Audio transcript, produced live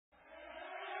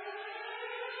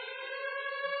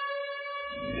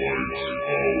Lights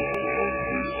out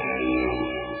on the hour.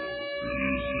 It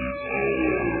is the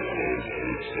hour of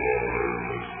the time.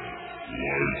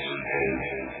 Lights out for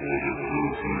the curfew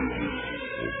of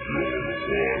your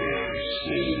body,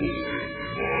 soul,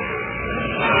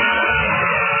 and mind.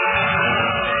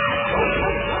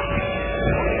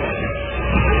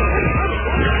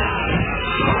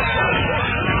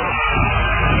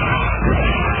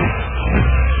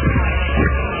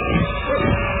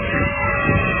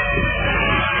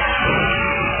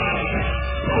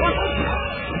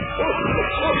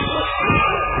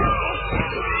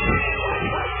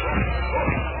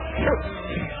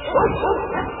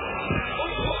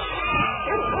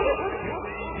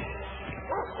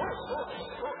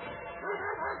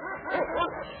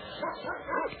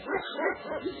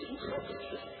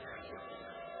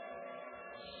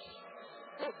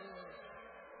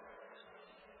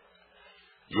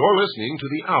 You're listening to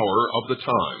the Hour of the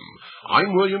Time.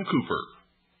 I'm William Cooper.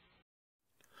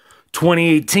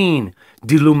 2018,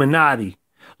 D'Illuminati,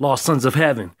 Lost Sons of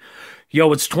Heaven. Yo,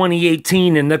 it's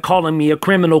 2018 and they're calling me a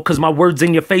criminal cause my words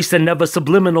in your face are never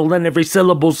subliminal and every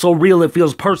syllable so real it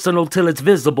feels personal till it's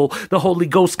visible. The Holy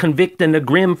Ghost convicting the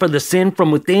grim for the sin from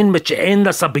within, but you end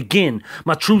thus I begin.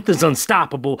 My truth is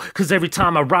unstoppable cause every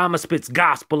time I rhyme I spits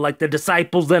gospel like the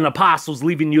disciples and apostles,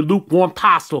 leaving you lukewarm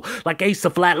hostile like Asa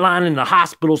flatline in the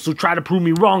hospital. So try to prove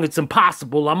me wrong, it's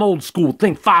impossible. I'm old school,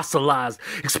 think fossilized,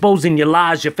 exposing your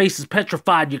lies. Your face is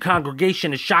petrified, your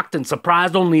congregation is shocked and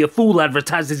surprised. Only a fool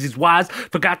advertises he's wise.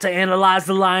 Forgot to analyze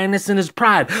the lioness in his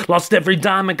pride. Lost every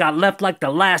dime and got left like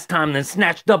the last time, then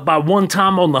snatched up by one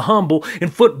time on the humble. In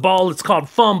football it's called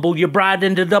fumble. Your bride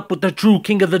ended up with the true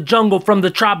king of the jungle from the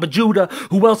tribe of Judah.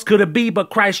 Who else could it be but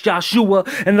Christ Joshua?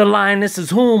 And the lioness is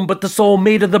whom but the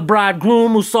soulmate of the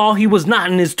bridegroom who saw he was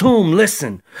not in his tomb.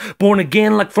 Listen, born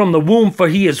again like from the womb, for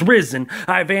he is risen.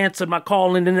 I've answered my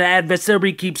calling and the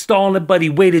adversary keeps stalling, but he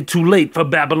waited too late, for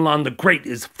Babylon the Great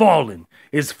is fallen,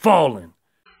 is fallen.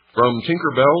 From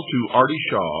Tinker Bell to Artie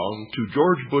Shaw to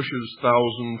George Bush's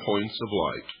 1,000 Points of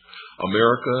Light,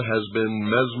 America has been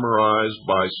mesmerized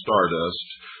by stardust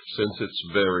since its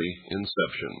very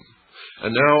inception.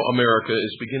 And now America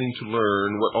is beginning to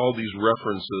learn what all these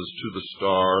references to the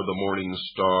star, the morning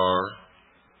star,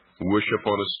 wish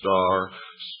upon a star,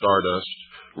 stardust,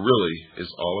 really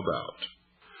is all about.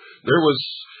 There was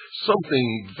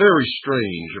something very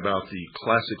strange about the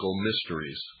classical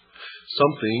mysteries.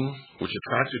 Something which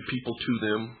attracted people to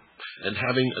them, and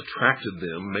having attracted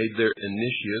them, made their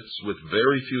initiates, with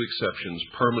very few exceptions,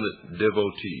 permanent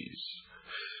devotees.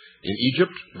 In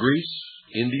Egypt, Greece,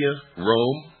 India,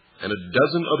 Rome, and a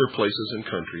dozen other places and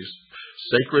countries,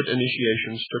 sacred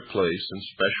initiations took place in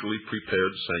specially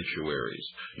prepared sanctuaries,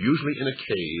 usually in a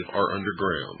cave or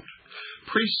underground.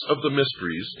 Priests of the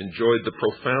mysteries enjoyed the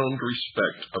profound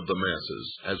respect of the masses,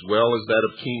 as well as that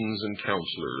of kings and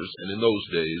counselors, and in those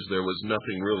days there was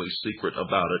nothing really secret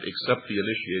about it except the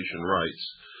initiation rites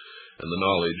and the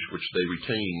knowledge which they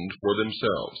retained for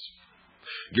themselves,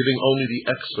 giving only the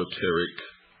exoteric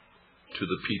to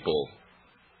the people.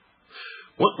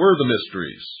 What were the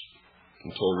mysteries?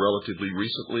 Until relatively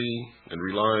recently, and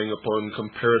relying upon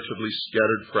comparatively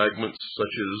scattered fragments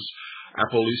such as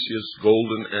Apollosius'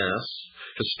 Golden Ass,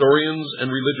 historians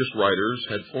and religious writers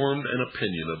had formed an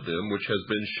opinion of them which has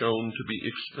been shown to be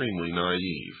extremely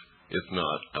naive, if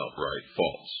not outright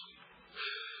false.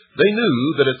 They knew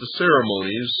that at the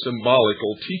ceremonies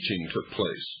symbolical teaching took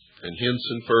place, and hence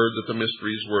inferred that the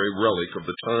mysteries were a relic of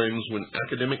the times when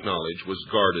academic knowledge was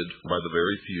guarded by the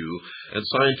very few,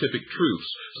 and scientific truths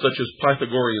such as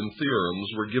Pythagorean theorems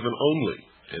were given only,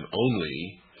 and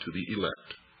only, to the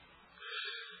elect.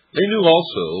 They knew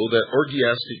also that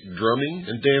orgiastic drumming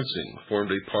and dancing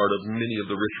formed a part of many of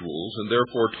the rituals, and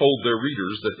therefore told their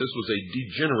readers that this was a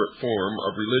degenerate form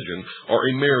of religion or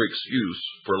a mere excuse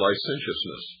for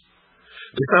licentiousness.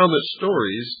 They found that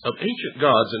stories of ancient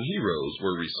gods and heroes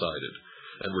were recited,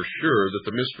 and were sure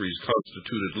that the mysteries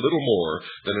constituted little more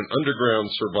than an underground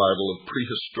survival of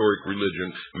prehistoric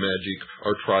religion, magic,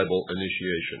 or tribal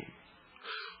initiation.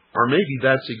 Or maybe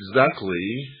that's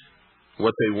exactly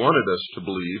what they wanted us to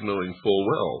believe, knowing full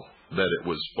well that it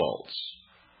was false.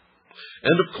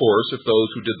 And of course, if those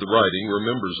who did the writing were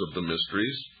members of the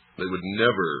mysteries, they would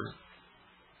never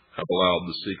have allowed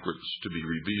the secrets to be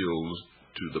revealed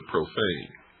to the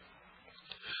profane.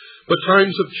 But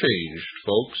times have changed,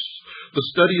 folks. The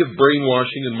study of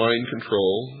brainwashing and mind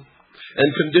control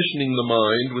and conditioning the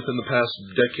mind within the past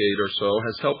decade or so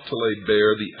has helped to lay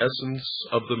bare the essence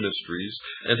of the mysteries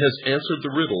and has answered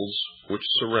the riddles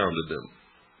which surrounded them.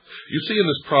 You see in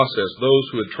this process, those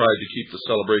who had tried to keep the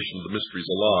celebration of the mysteries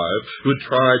alive, who had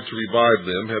tried to revive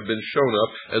them, have been shown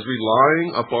up as relying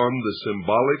upon the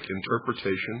symbolic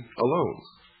interpretation alone.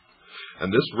 And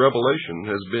this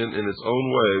revelation has been in its own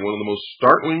way one of the most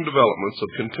startling developments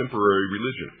of contemporary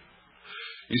religion.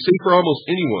 You see, for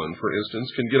almost anyone, for instance,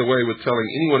 can get away with telling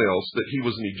anyone else that he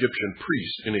was an Egyptian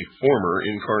priest in a former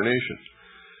incarnation,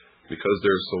 because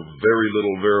there's so very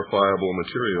little verifiable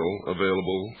material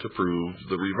available to prove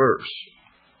the reverse.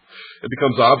 It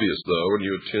becomes obvious, though, when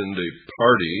you attend a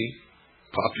party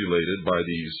populated by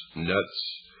these nuts,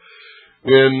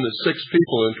 when 6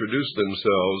 people introduce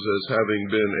themselves as having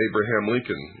been Abraham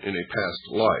Lincoln in a past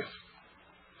life.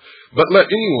 But let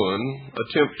anyone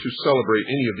attempt to celebrate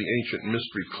any of the ancient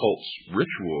mystery cult's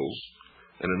rituals,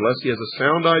 and unless he has a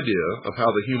sound idea of how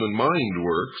the human mind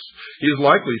works, he is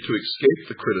likely to escape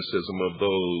the criticism of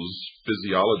those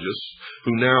physiologists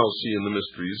who now see in the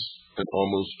mysteries an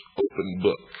almost open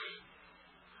book.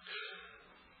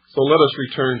 So let us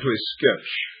return to a sketch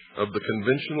of the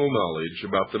conventional knowledge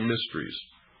about the mysteries.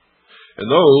 In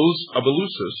those of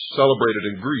Eleusis celebrated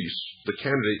in Greece, the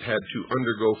candidate had to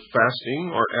undergo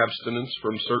fasting or abstinence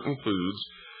from certain foods.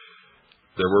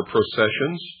 There were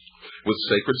processions with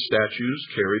sacred statues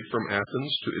carried from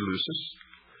Athens to Eleusis.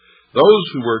 Those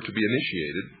who were to be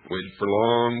initiated waited for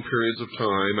long periods of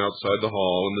time outside the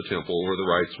hall in the temple where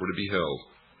the rites were to be held,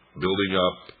 building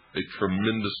up a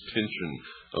tremendous tension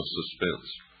of suspense.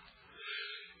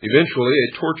 Eventually,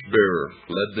 a torchbearer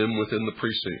led them within the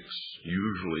precincts,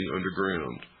 usually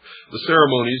underground. The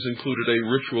ceremonies included a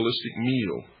ritualistic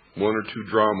meal, 1 or 2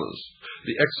 dramas,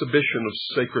 the exhibition of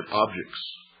sacred objects,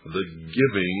 the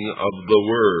giving of the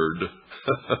word,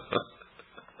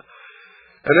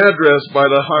 an address by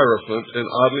the Hierophant, and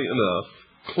oddly enough,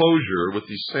 closure with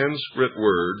the Sanskrit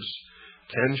words,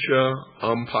 Tansha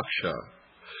Ampaksha.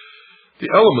 The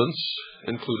elements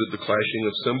included the clashing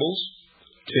of cymbals,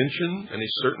 tension, and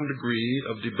a certain degree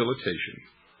of debilitation.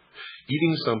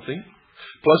 Eating something,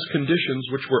 plus conditions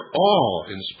which were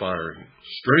awe-inspiring,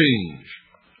 strange.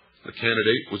 The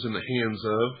candidate was in the hands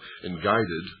of and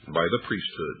guided by the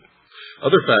priesthood.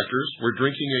 Other factors were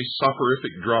drinking a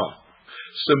soporific draught,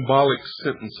 symbolic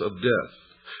sentence of death,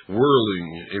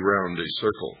 whirling around a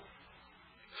circle.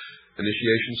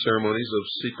 Initiation ceremonies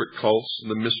of secret cults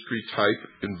and the mystery type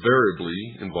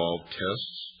invariably involved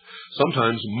tests,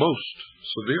 sometimes most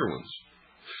severe ones.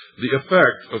 The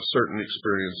effect of certain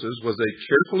experiences was a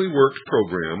carefully worked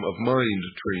program of mind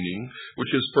training,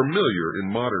 which is familiar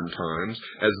in modern times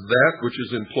as that which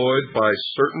is employed by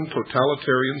certain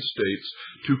totalitarian states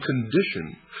to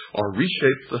condition or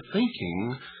reshape the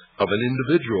thinking of an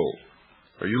individual.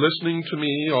 Are you listening to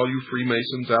me, all you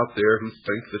Freemasons out there who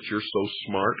think that you're so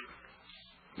smart?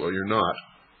 Well, you're not.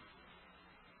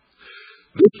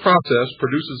 This process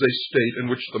produces a state in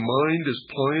which the mind is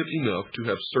pliant enough to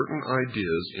have certain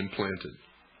ideas implanted,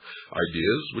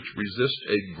 ideas which resist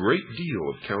a great deal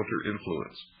of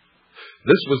counter-influence.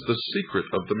 This was the secret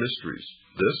of the mysteries,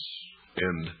 this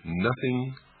and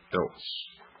nothing else.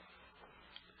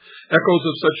 Echoes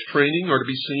of such training are to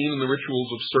be seen in the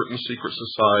rituals of certain secret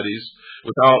societies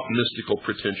without mystical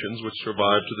pretensions which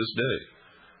survive to this day.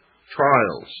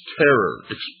 Trials, terror,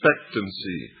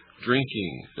 expectancy,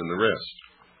 drinking, and the rest.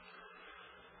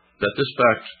 That this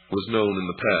fact was known in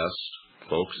the past,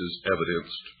 folks, is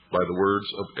evidenced by the words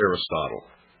of Aristotle,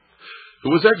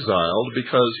 who was exiled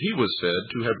because he was said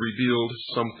to have revealed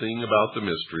something about the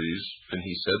mysteries, and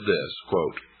he said this,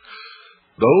 quote,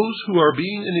 "Those who are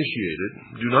being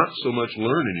initiated do not so much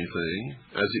learn anything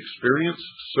as experience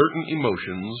certain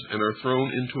emotions and are thrown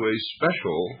into a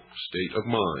special state of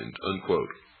mind,"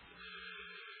 unquote.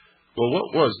 Well,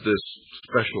 what was this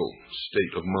special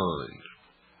state of mind?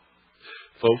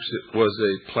 Folks, it was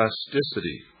a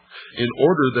plasticity in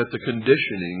order that the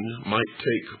conditioning might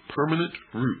take permanent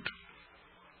root.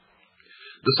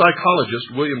 The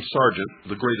psychologist William Sargent,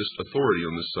 the greatest authority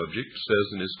on this subject, says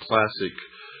in his classic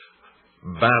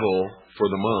Battle for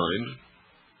the Mind,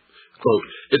 quote,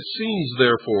 "It seems,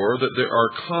 therefore, that there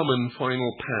are common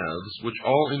final paths which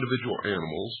all individual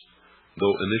animals,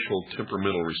 though initial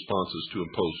temperamental responses to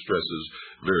imposed stresses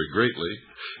vary greatly,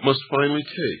 must finally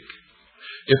take.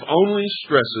 If only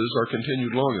stresses are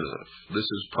continued long enough, this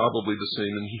is probably the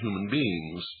same in human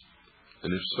beings,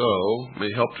 and if so,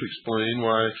 may help to explain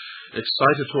why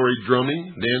excitatory drumming,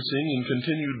 dancing, and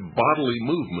continued bodily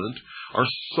movement are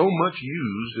so much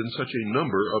used in such a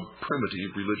number of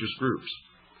primitive religious groups.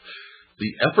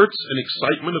 The efforts and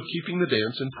excitement of keeping the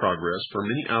dance in progress for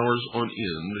many hours on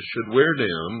end should wear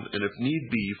down, and if need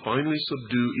be, finally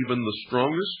subdue even the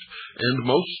strongest and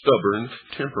most stubborn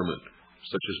temperament.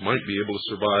 such as might be able to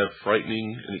survive frightening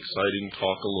and exciting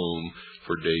talk alone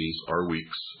for days or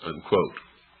weeks, unquote.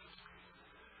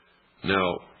 Now,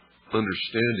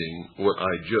 understanding what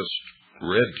I just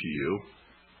read to you,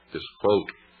 this quote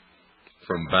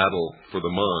from Battle for the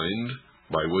Mind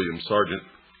by William Sargant,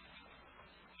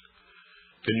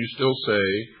 can you still say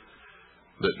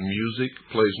that music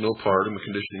plays no part in the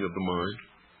conditioning of the mind?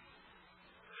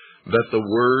 That the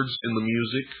words in the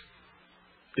music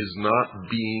is not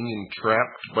being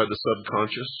entrapped by the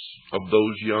subconscious of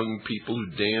those young people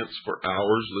who dance for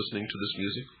hours listening to this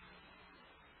music?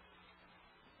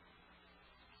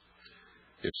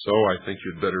 If so, I think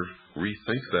you'd better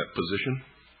rethink that position.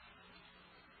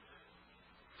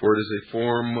 For it is a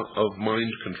form of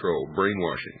mind control,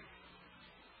 brainwashing.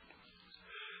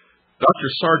 Dr.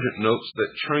 Sargant notes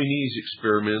that Chinese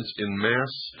experiments in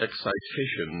mass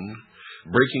excitation,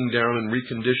 breaking down and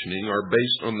reconditioning, are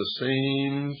based on the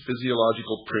same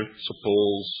physiological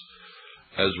principles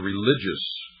as religious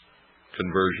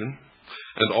conversion,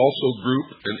 and also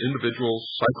group and individual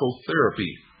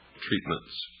psychotherapy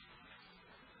treatments.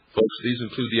 Folks, these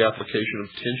include the application of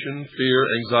tension, fear,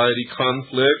 anxiety,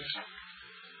 conflict,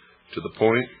 to the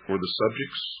point where the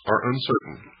subjects are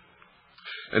uncertain.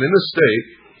 And in this state,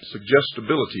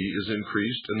 suggestibility is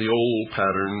increased and the old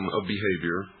pattern of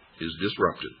behavior is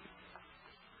disrupted.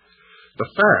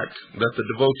 The fact that the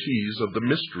devotees of the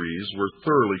mysteries were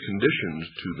thoroughly conditioned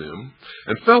to them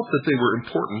and felt that they were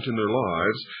important in their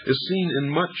lives is seen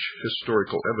in much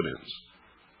historical evidence.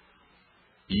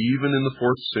 Even in the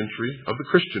 4th century of the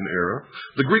Christian era,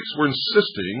 the Greeks were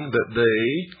insisting that they,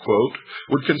 quote,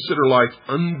 would consider life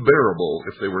unbearable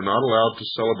if they were not allowed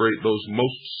to celebrate those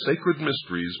most sacred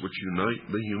mysteries which unite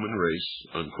the human race,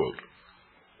 unquote.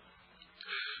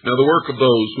 Now, the work of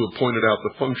those who have pointed out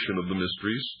the function of the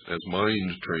mysteries as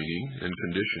mind training and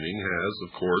conditioning has,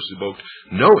 of course, evoked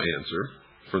no answer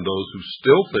from those who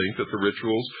still think that the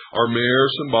rituals are mere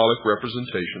symbolic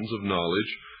representations of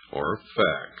knowledge or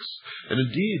facts. And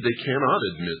indeed, they cannot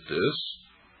admit this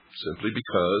simply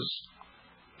because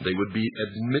they would be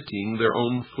admitting their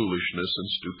own foolishness and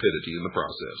stupidity in the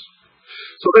process.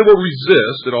 So they will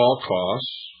resist at all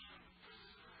costs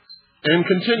and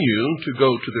continue to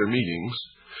go to their meetings,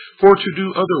 for to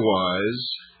do otherwise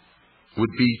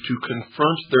would be to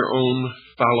confront their own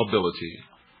fallibility.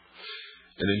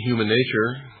 And in human nature,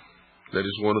 that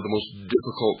is one of the most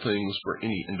difficult things for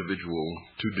any individual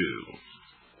to do.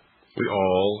 We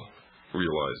all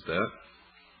realize that.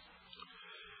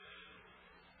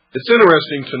 It's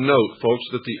interesting to note, folks,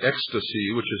 that the ecstasy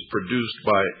which is produced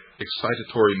by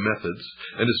excitatory methods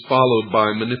and is followed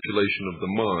by manipulation of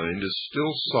the mind is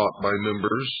still sought by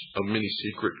members of many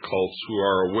secret cults who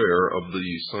are aware of the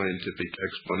scientific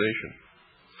explanation.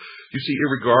 You see,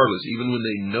 irregardless, even when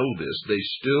they know this, they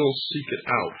still seek it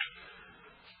out,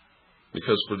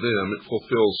 because for them it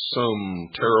fulfills some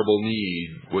terrible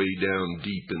need way down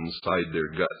deep inside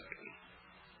their gut.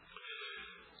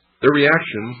 Their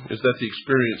reaction is that the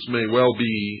experience may well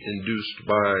be induced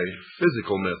by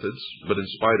physical methods, but in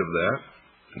spite of that,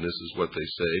 and this is what they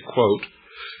say, quote,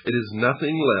 it is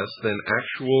nothing less than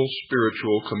actual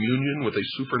spiritual communion with a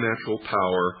supernatural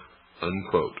power,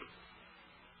 unquote.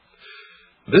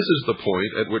 This is the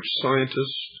point at which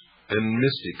scientists and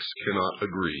mystics cannot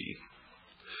agree.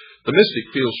 The mystic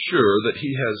feels sure that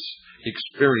he has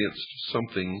experienced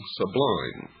something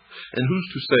sublime, and who's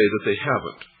to say that they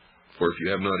haven't? For if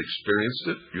you have not experienced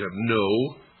it, you have no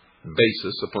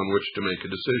basis upon which to make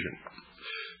a decision.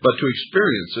 But to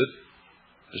experience it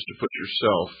is to put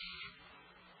yourself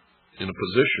in a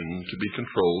position to be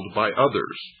controlled by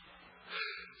others.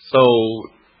 So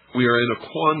we are in a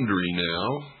quandary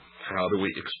now. How do we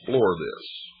explore this?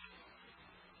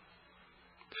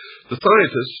 The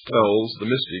scientist tells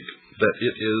the mystic that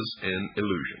it is an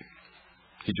illusion.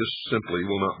 He just simply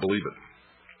will not believe it.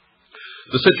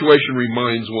 The situation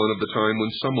reminds one of the time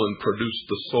when someone produced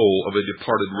the soul of a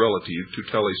departed relative to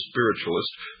tell a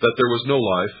spiritualist that there was no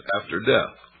life after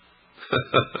death.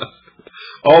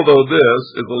 Although this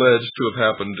is alleged to have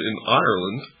happened in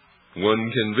Ireland, one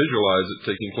can visualize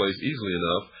it taking place easily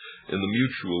enough in the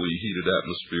mutually heated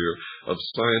atmosphere of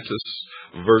scientists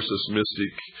versus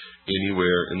mystic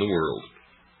anywhere in the world.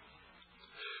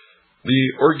 The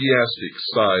orgiastic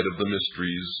side of the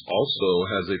mysteries also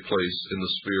has a place in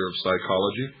the sphere of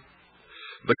psychology.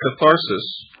 The catharsis,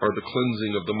 or the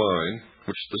cleansing of the mind,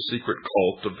 which the secret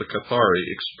cult of the Cathari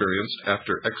experienced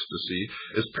after ecstasy,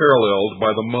 is paralleled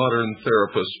by the modern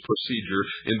therapist's procedure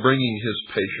in bringing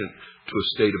his patient to a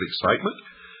state of excitement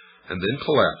and then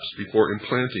collapse before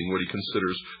implanting what he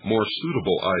considers more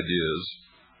suitable ideas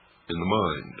in the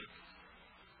mind.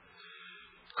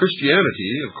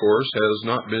 Christianity, of course, has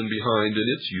not been behind in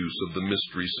its use of the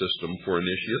mystery system for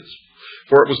initiates,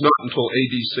 for it was not until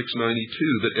AD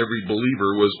 692 that every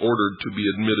believer was ordered to be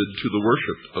admitted to the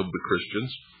worship of the Christians,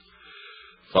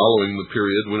 following the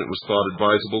period when it was thought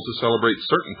advisable to celebrate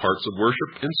certain parts of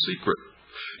worship in secret.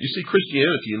 You see,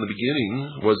 Christianity in the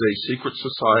beginning was a secret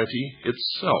society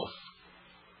itself,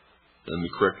 and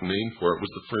the correct name for it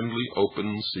was the Friendly Open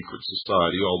Secret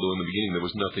Society, although in the beginning there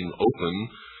was nothing open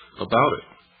about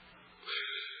it.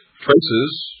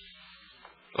 Traces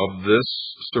of this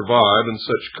survive in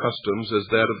such customs as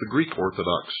that of the Greek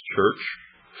Orthodox Church,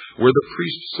 where the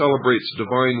priest celebrates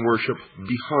divine worship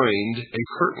behind a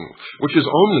curtain, which is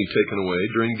only taken away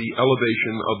during the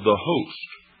elevation of the host.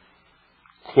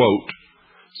 Quote,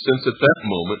 since at that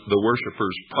moment the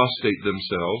worshippers prostrate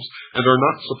themselves and are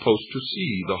not supposed to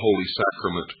see the holy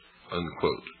sacrament,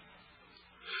 unquote.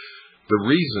 The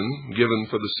reason given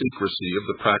for the secrecy of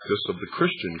the practice of the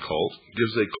Christian cult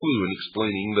gives a clue in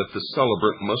explaining that the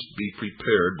celebrant must be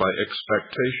prepared by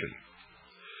expectation.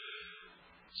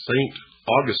 St.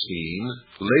 Augustine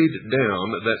laid down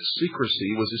that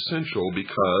secrecy was essential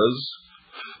because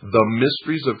the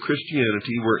mysteries of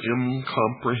Christianity were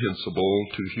incomprehensible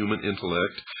to human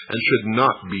intellect and should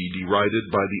not be derided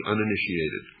by the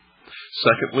uninitiated.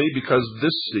 Secondly, because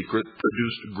this secret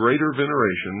produced greater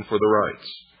veneration for the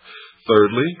rites.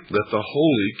 Thirdly, that the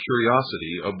holy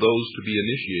curiosity of those to be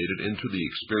initiated into the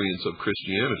experience of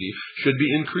Christianity should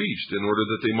be increased in order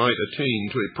that they might attain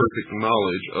to a perfect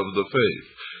knowledge of the faith.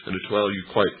 And to tell you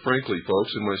quite frankly,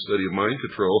 folks, in my study of mind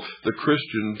control, the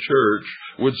Christian church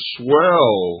would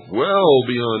swell well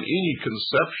beyond any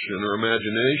conception or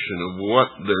imagination of what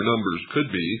their numbers could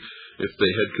be if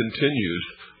they had continued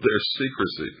their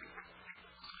secrecy.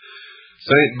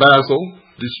 St. Basil,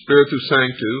 De Spiritu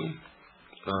Sanctu,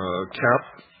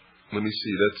 let me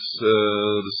see, that's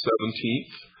the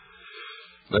 17th.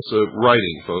 That's a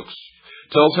writing, folks.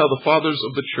 Tells how the fathers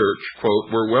of the church, quote,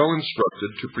 were well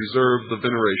instructed to preserve the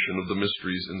veneration of the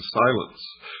mysteries in silence.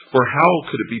 For how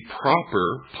could it be proper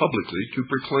publicly to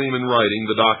proclaim in writing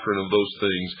the doctrine of those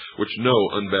things which no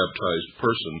unbaptized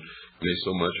person may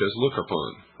so much as look upon,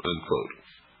 unquote.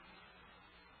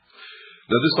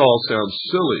 Now this all sounds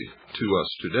silly to us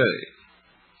today.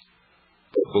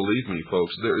 But believe me,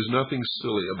 folks, there is nothing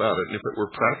silly about it. And if it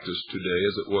were practiced today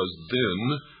as it was then,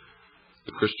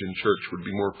 the Christian church would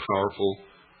be more powerful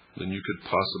than you could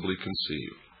possibly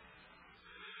conceive.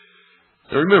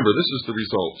 Now remember, this is the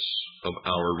results of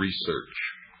our research.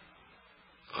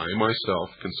 I myself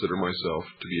consider myself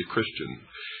to be a Christian,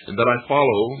 and that I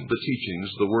follow the teachings,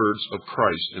 the words of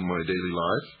Christ in my daily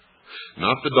life,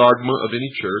 not the dogma of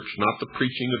any church, not the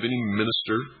preaching of any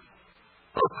minister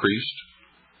or priest,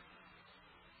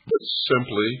 but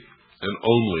simply and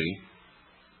only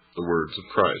the words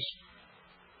of Christ.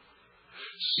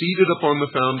 Seated upon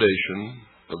the foundation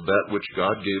of that which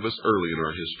God gave us early in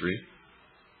our history,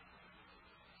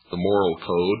 the moral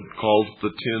code called the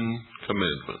Ten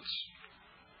Commandments,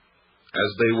 as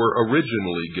they were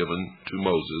originally given to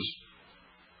Moses,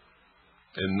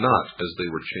 and not as they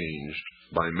were changed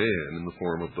by man in the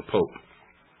form of the Pope.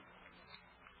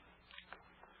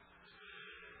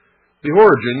 The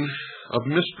origin of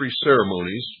mystery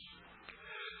ceremonies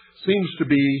seems to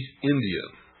be India,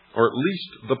 or at least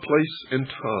the place and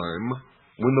time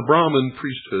when the Brahmin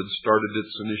priesthood started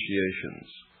its initiations.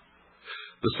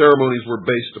 The ceremonies were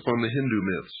based upon the Hindu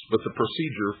myths, but the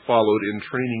procedure followed in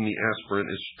training the aspirant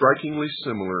is strikingly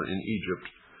similar in Egypt,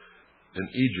 and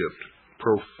Egypt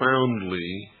profoundly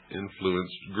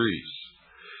influenced Greece.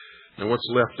 Now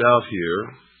what's left out here,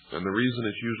 and the reason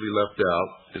it's usually left out,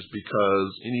 is because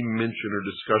any mention or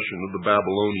discussion of the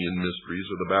Babylonian mysteries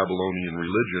or the Babylonian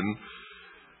religion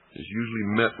is usually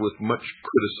met with much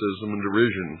criticism and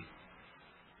derision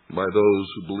by those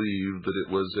who believe that it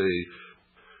was a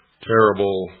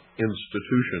terrible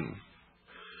institution.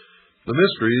 The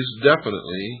mysteries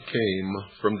definitely came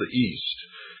from the East,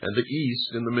 and the East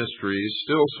in the mysteries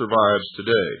still survives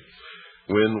today.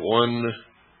 When one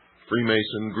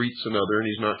Freemason greets another and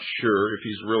he's not sure if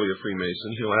he's really a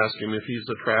Freemason, he'll ask him if he's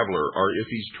a traveler, or if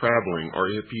he's traveling,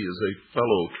 or if he is a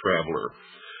fellow traveler.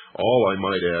 All, I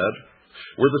might add,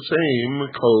 were the same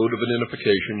code of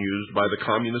identification used by the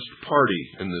Communist Party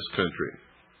in this country,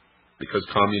 because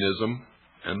communism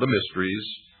and the mysteries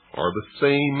are the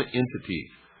same entity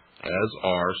as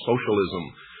are socialism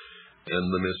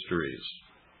and the mysteries.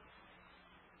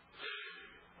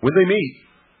 When they meet,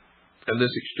 and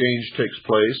this exchange takes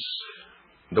place,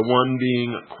 the one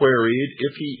being queried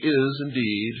if he is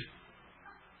indeed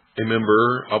a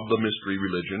member of the mystery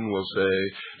religion will say,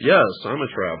 "Yes, I'm a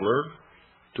traveler,"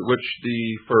 to which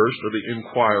the first, or the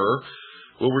inquirer,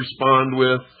 will respond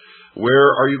with, "Where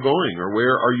are you going?" or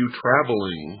 "Where are you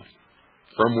traveling?"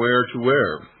 From where to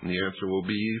where? And the answer will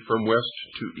be from west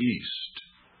to east.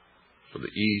 For the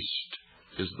east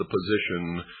is the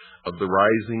position of the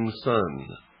rising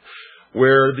sun,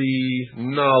 where the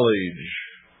knowledge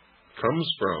comes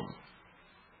from.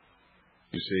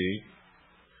 You see,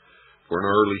 for in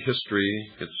early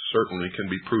history, it certainly can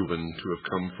be proven to have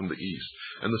come from the east.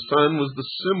 And the sun was the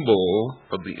symbol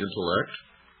of the intellect.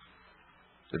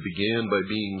 It began by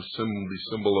being the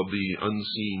symbol of the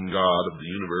unseen God of the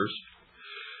universe,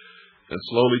 and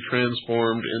slowly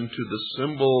transformed into the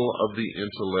symbol of the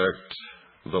intellect,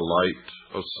 the light,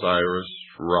 Osiris,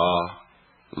 Ra,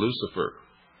 Lucifer.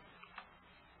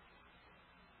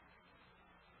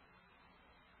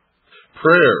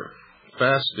 Prayer,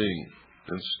 fasting,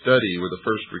 and study were the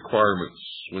first requirements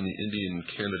when the Indian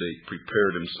candidate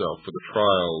prepared himself for the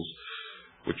trials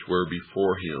which were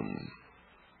before him.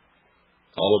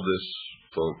 All of this,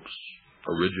 folks,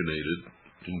 originated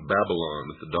in Babylon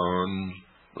at the dawn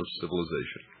of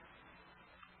civilization.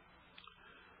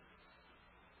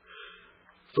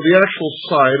 For the actual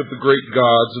sight of the great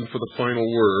gods and for the final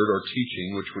word or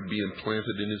teaching which would be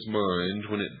implanted in his mind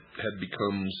when it had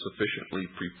become sufficiently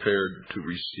prepared to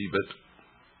receive it.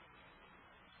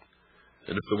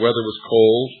 And if the weather was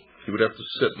cold, he would have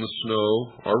to sit in the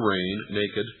snow or rain,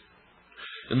 naked.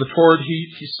 In the torrid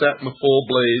heat, he sat in the full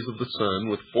blaze of the sun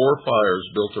with 4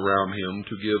 fires built around him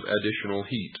to give additional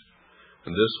heat.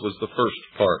 And this was the first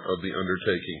part of the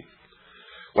undertaking.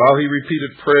 While he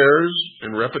repeated prayers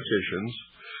and repetitions,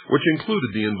 which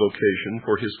included the invocation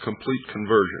for his complete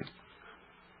conversion.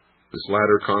 This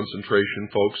latter concentration,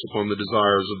 folks, upon the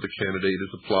desires of the candidate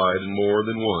is applied in more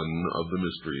than one of the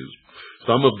mysteries.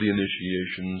 Some of the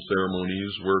initiation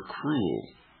ceremonies were cruel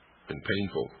and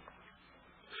painful.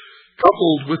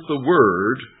 Coupled with the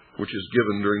word which is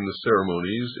given during the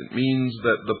ceremonies, it means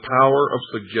that the power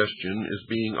of suggestion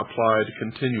is being applied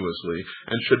continuously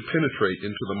and should penetrate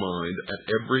into the mind at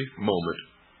every moment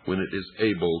when it is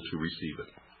able to receive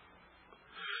it.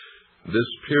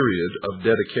 This period of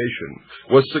dedication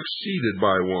was succeeded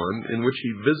by one in which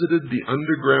he visited the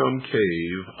underground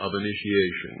cave of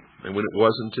initiation. And when it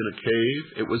wasn't in a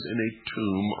cave, it was in a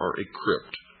tomb or a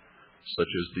crypt,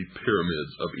 such as the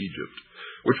pyramids of Egypt,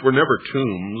 which were never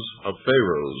tombs of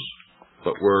pharaohs,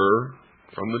 but were,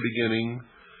 from the beginning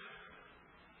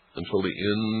until the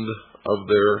end of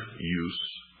their use,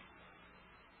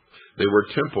 they were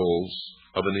temples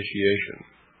of initiation.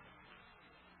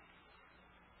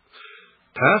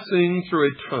 Passing through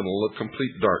a tunnel of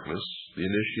complete darkness, the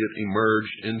initiate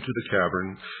emerged into the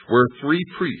cavern, where 3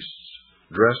 priests,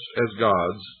 dressed as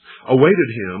gods, awaited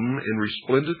him in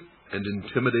resplendent and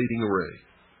intimidating array.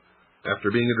 After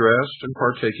being addressed and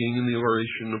partaking in the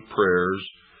oration of prayers,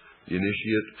 the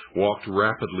initiate walked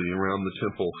rapidly around the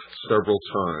temple several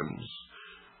times,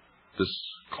 this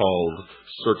called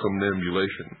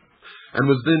circumambulation, and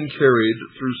was then carried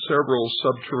through several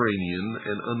subterranean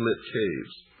and unlit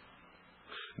caves.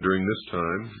 During this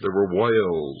time, there were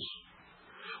wails,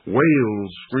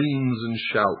 screams, and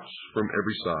shouts from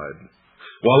every side,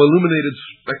 while illuminated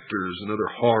specters and other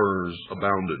horrors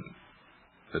abounded.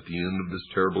 At the end of this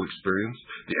terrible experience,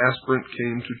 the aspirant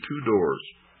came to 2 doors,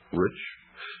 which,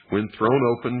 when thrown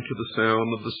open to the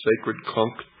sound of the sacred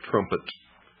conch trumpet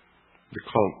 — the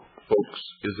conch, folks,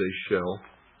 is a shell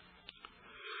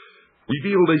 —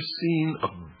 revealed a scene of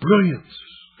brilliance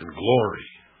and glory.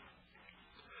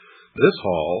 This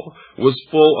hall was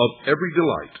full of every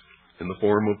delight in the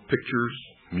form of pictures,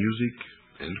 music,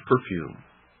 and perfume.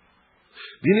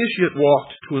 The initiate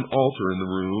walked to an altar in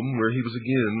the room, where he was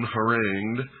again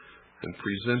harangued and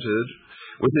presented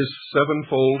with his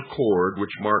 7-fold cord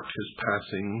which marked his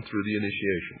passing through the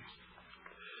initiation.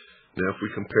 Now, if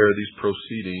we compare these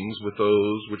proceedings with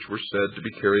those which were said to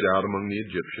be carried out among the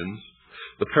Egyptians,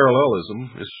 the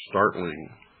parallelism is startling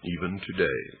even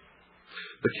today.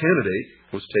 The candidate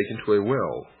was taken to a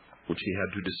well, which he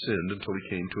had to descend until he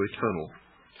came to a tunnel.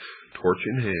 Torch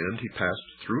in hand, he passed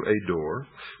through a door,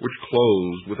 which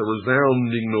closed with a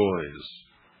resounding noise,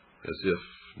 as if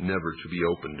never to be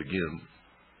opened again.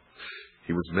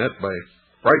 He was met by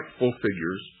frightful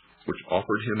figures, which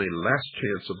offered him a last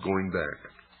chance of going back.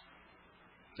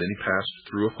 Then he passed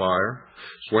through a fire,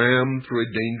 swam through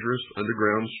a dangerous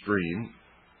underground stream,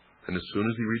 and as soon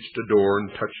as he reached a door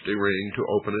and touched a ring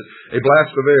to open it, a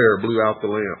blast of air blew out the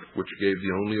lamp, which gave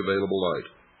the only available light.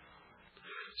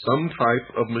 Some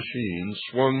type of machine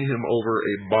swung him over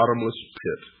a bottomless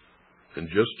pit, and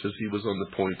just as he was on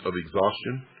the point of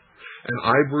exhaustion,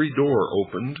 an ivory door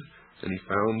opened, and he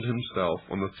found himself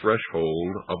on the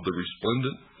threshold of the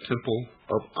resplendent temple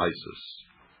of Isis.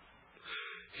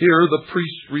 Here the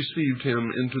priests received him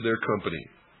into their company.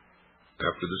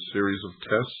 After this series of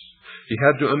tests, he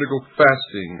had to undergo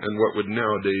fasting and what would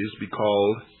nowadays be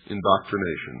called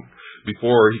indoctrination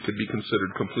before he could be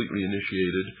considered completely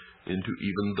initiated into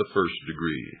even the first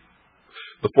degree.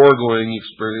 The foregoing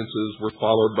experiences were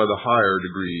followed by the higher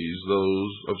degrees,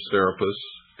 those of Serapis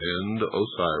and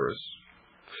Osiris.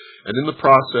 And in the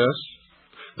process,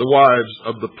 the wives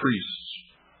of the priests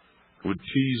would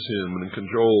tease him and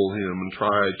cajole him and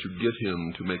try to get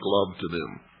him to make love to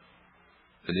them.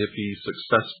 And if he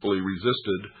successfully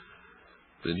resisted,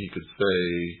 then he could say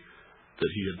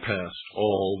that he had passed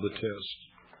all the tests.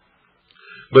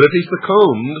 But if he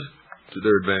succumbed to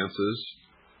their advances,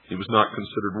 he was not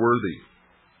considered worthy.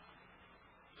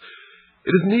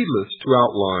 It is needless to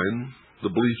outline the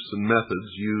beliefs and methods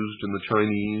used in the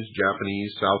Chinese,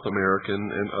 Japanese, South American,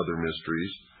 and other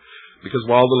mysteries, because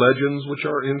while the legends which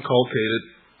are inculcated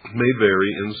may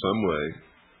vary in some way,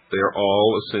 they are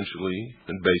all essentially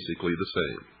and basically the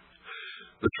same.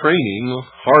 The training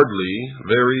hardly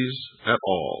varies at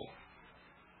all.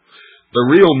 The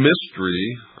real mystery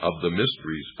of the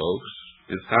mysteries, folks,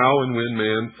 is how and when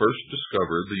man first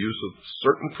discovered the use of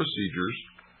certain procedures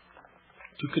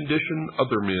to condition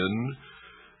other men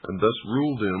and thus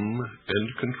rule them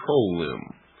and control them,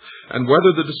 and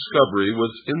whether the discovery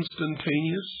was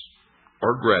instantaneous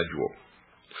or gradual,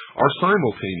 or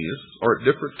simultaneous or at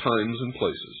different times and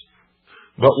places.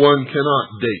 But one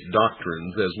cannot date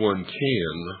doctrines as one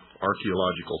can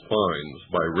archaeological finds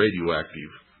by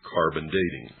radioactive carbon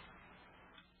dating.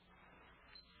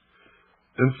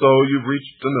 And so you've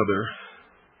reached another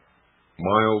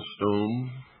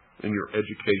milestone in your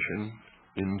education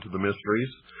into the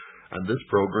mysteries, and this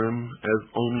program is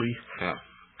only half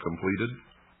completed.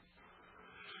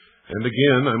 And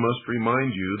again, I must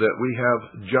remind you that we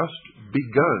have just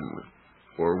begun,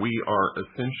 for we are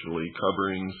essentially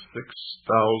covering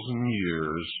 6,000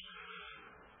 years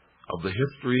of the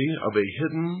history of a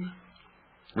hidden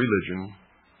religion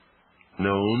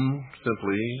known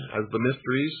simply as the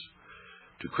Mysteries.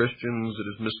 To Christians, it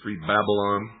is Mystery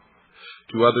Babylon.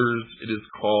 To others, it is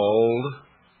called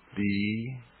the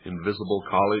Invisible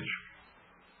College.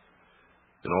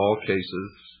 In all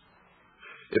cases,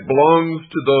 it belongs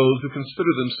to those who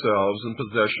consider themselves in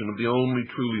possession of the only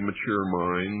truly mature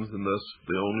minds, and thus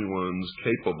the only ones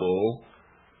capable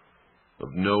of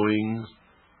knowing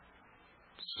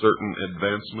certain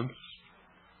advancements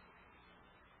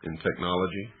in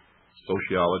technology,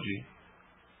 sociology,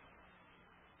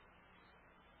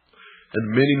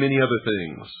 and many, many other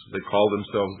things. They call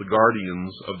themselves the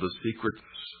guardians of the secrets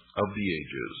of the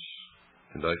ages.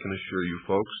 And I can assure you,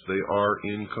 folks, they are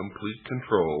in complete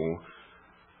control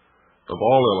of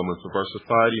all elements of our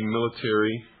society,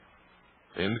 military,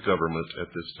 and government at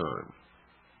this time.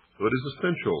 So it is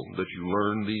essential that you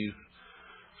learn these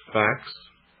facts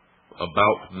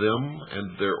about them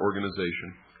and their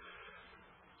organization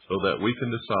so that we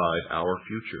can decide our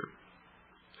future.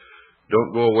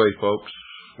 Don't go away, folks.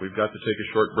 We've got to take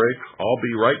a short break. I'll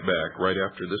be right back right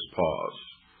after this pause.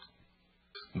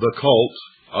 The cult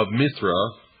of Mithra,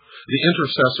 the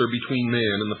intercessor between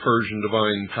man and the Persian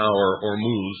divine power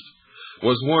Ormuz,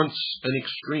 was once an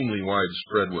extremely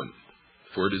widespread one,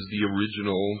 for it is the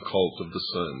original cult of the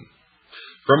sun.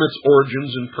 From its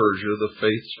origins in Persia, the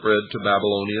faith spread to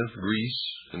Babylonia, Greece,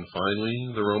 and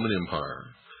finally the Roman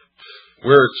Empire,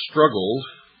 where it struggled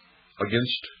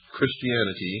against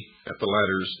Christianity at the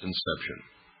latter's inception.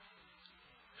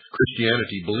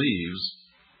 Christianity believes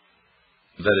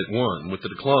that it won with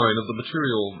the decline of the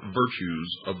material virtues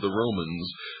of the Romans,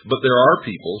 but there are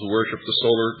people who worship the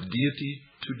solar deity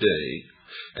today,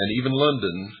 and even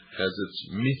London has its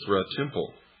Mithra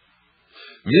temple.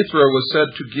 Mithra was said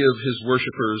to give his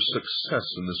worshippers success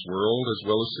in this world, as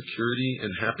well as security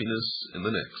and happiness in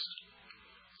the next.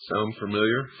 Sound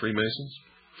familiar, Freemasons?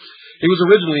 He was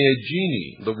originally a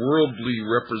genie, the worldly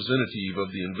representative of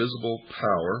the invisible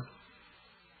power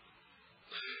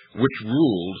which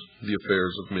ruled the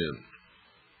affairs of men.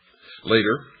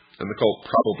 Later, and the cult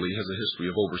probably has a history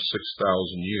of over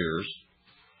 6,000 years,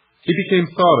 he became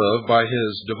thought of by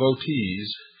his devotees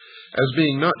as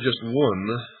being not just one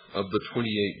of the 28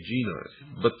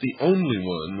 genii, but the only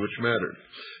one which mattered,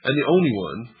 and the only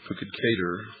one who could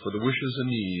cater for the wishes and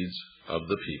needs of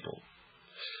the people.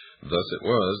 Thus it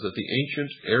was that the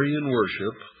ancient Aryan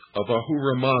worship of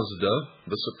Ahura Mazda,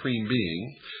 the Supreme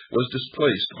Being, was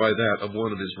displaced by that of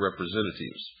one of his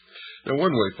representatives. Now,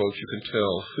 one way, folks, you can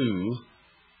tell who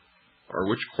or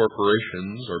which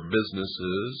corporations or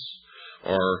businesses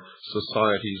or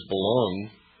societies belong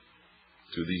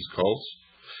to these cults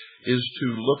is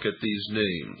to look at these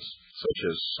names,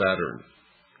 such as Saturn,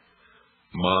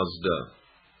 Mazda,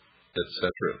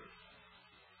 etc.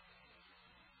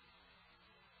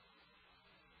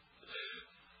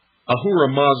 Ahura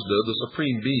Mazda, the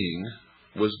Supreme Being,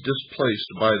 was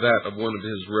displaced by that of one of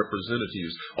his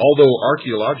representatives, although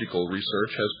archaeological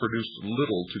research has produced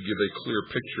little to give a clear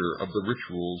picture of the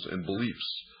rituals and beliefs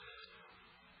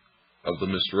of the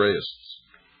Mithraists.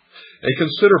 A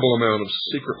considerable amount of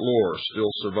secret lore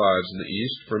still survives in the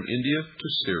East, from India to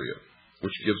Syria,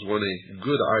 which gives one a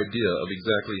good idea of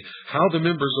exactly how the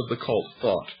members of the cult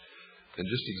thought, and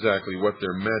just exactly what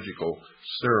their magical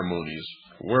ceremonies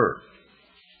were.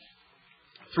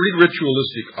 3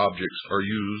 ritualistic objects are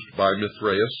used by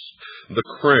Mithraeus: the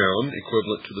crown,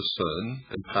 equivalent to the sun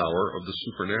and power of the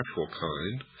supernatural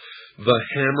kind; the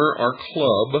hammer or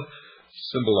club,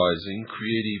 symbolizing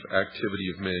creative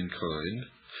activity of mankind;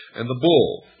 and the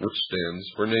bull, which stands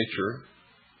for nature,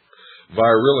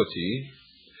 virility,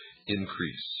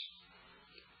 increase.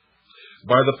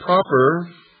 By the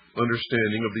proper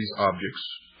understanding of these objects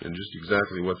and just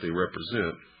exactly what they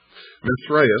represent,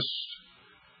 Mithraeus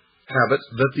habit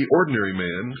that the ordinary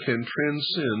man can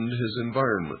transcend his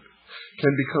environment,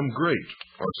 can become great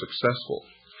or successful,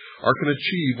 or can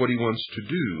achieve what he wants to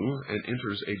do and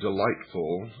enters a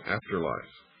delightful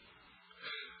afterlife.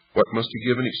 What must he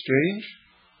give in exchange?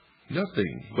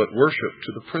 Nothing but worship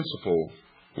to the principle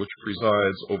which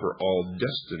presides over all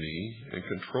destiny and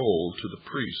control to the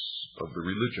priests of the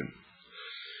religion.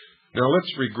 Now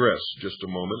let's regress just a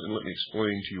moment and let me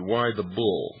explain to you why the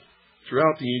bull.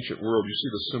 Throughout the ancient world, you see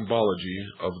the symbology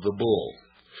of the bull.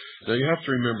 Now, you have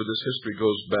to remember this history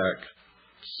goes back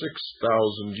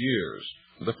 6,000 years,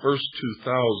 the first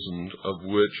 2,000 of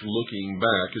which, looking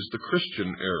back, is the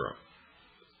Christian era.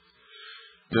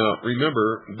 Now,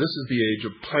 remember, this is the age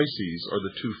of Pisces, or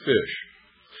the 2 fish.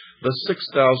 The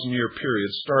 6,000-year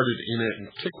period started in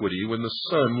antiquity when the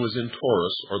sun was in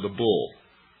Taurus, or the bull.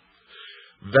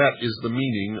 That is the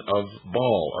meaning of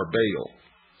Baal, or Baal.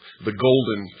 The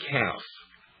golden calf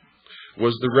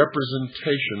was the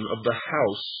representation of the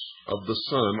house of the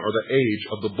sun, or the age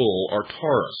of the bull, or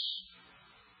Taurus.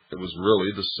 It was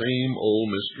really the same old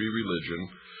mystery religion,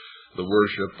 the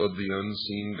worship of the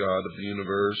unseen God of the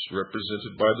universe,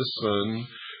 represented by the sun,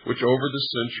 which over the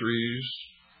centuries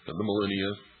and the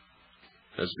millennia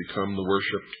has become the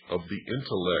worship of the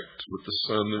intellect, with the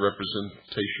sun the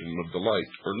representation of the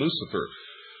light, or Lucifer,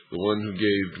 the one who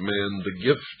gave man the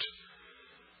gift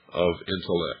of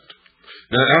intellect.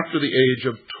 Now, after the age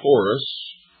of Taurus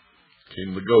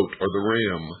came the goat, or the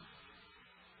ram.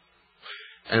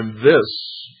 And this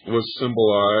was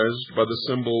symbolized by the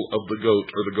symbol of the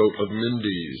goat, or the goat of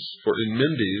Mendes. For in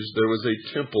Mendes there was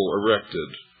a temple erected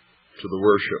to the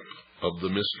worship of the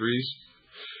mysteries.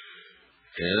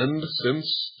 And since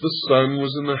the sun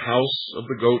was in the house of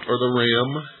the goat or the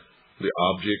ram, the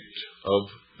object of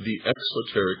the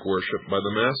exoteric worship by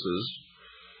the masses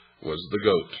was the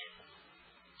goat.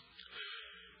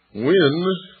 When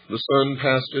the sun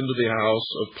passed into the house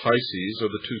of Pisces, or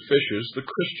the 2 fishes, the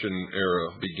Christian era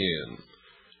began.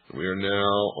 We are now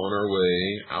on our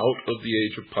way out of the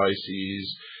age of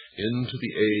Pisces into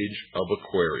the age of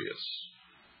Aquarius.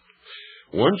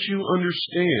 Once you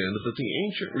understand that the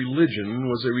ancient religion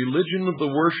was a religion of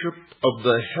the worship of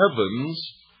the heavens,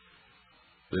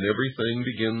 then everything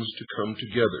begins to come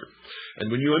together.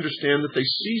 And when you understand that they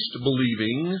ceased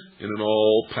believing in an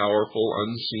all-powerful,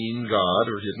 unseen God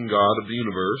or hidden God of the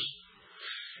universe,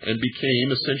 and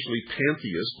became essentially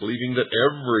pantheists, believing that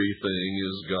everything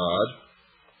is God,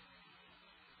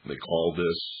 they call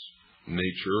this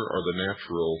nature or the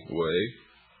natural way,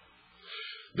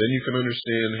 then you can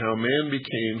understand how man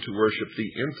became to worship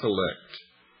the intellect,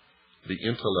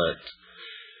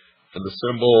 and the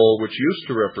symbol which used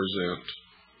to represent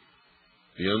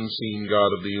the unseen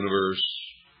God of the universe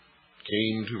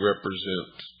came to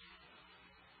represent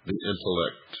the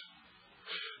intellect,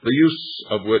 the use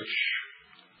of which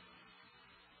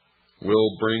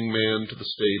will bring man to the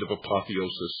state of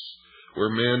apotheosis, where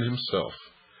man himself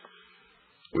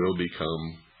will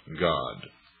become God.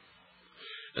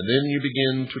 And then you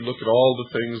begin to look at all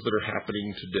the things that are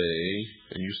happening today,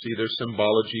 and you see their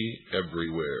symbology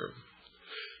everywhere.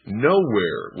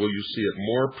 Nowhere will you see it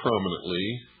more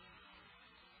prominently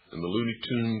than the Looney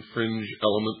Tune fringe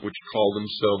element which call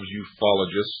themselves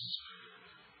ufologists.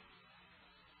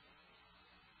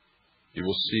 You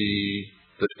will see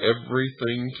that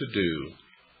everything to do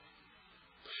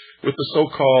with the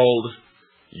so-called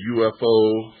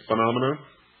UFO phenomena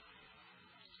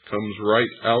comes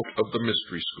right out of the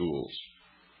mystery schools.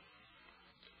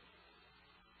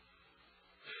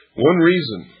 One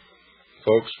reason,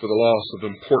 folks, for the loss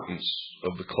of importance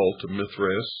of the cult of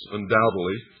Mithraeus,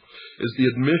 undoubtedly, is the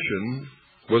admission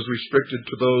was restricted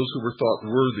to those who were thought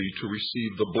worthy to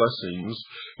receive the blessings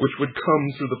which would come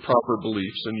through the proper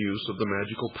beliefs and use of the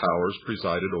magical powers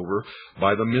presided over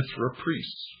by the Mithra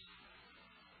priests.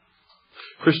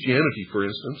 Christianity, for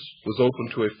instance, was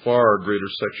open to a far greater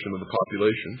section of the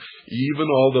population, even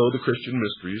although the Christian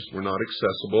mysteries were not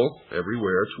accessible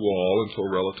everywhere to all until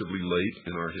relatively late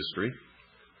in our history.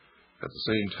 At the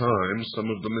same time, some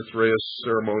of the Mithraeus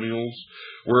ceremonials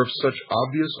were of such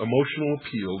obvious emotional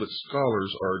appeal that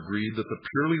scholars are agreed that the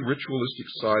purely ritualistic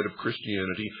side of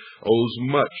Christianity owes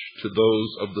much to those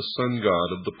of the sun god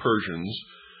of the Persians.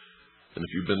 And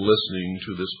if you've been listening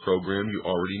to this program, you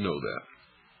already know that.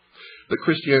 That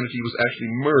Christianity was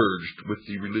actually merged with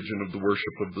the religion of the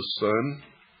worship of the sun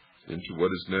into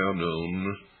what is now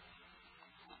known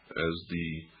as the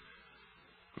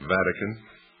Vatican.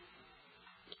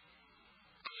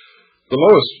 The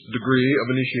lowest degree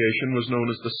of initiation was known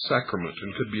as the sacrament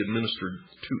and could be administered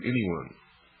to anyone,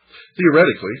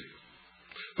 theoretically,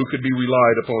 who could be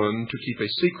relied upon to keep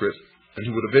a secret and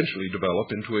who would eventually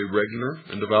develop into a regular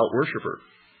and devout worshiper.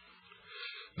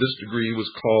 This degree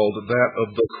was called that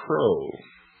of the crow,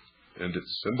 and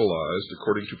it symbolized,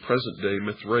 according to present-day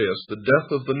Mithraeus, the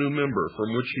death of the new member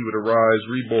from which he would arise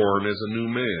reborn as a new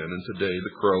man, and today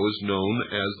the crow is known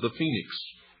as the phoenix.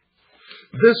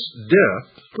 This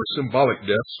death, or symbolic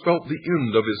death, spelt the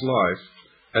end of his life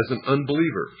as an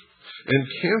unbeliever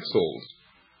and canceled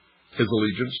his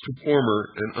allegiance to former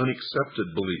and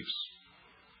unaccepted beliefs.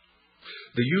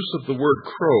 The use of the word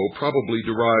crow probably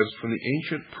derives from the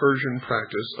ancient Persian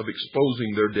practice of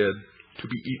exposing their dead to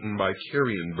be eaten by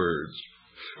carrion birds,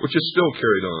 which is still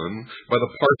carried on by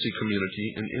the Parsi community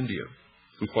in India,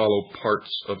 who follow parts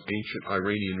of ancient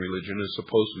Iranian religion as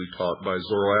supposedly taught by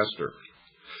Zoroaster.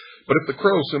 But if the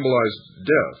crow symbolized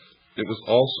death, it was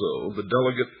also the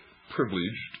delegate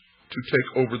privileged to take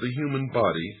over the human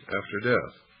body after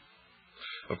death.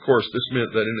 Of course, this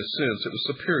meant that in a sense it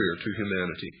was superior to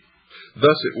humanity.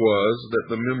 Thus it was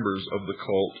that the members of the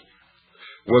cult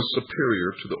was superior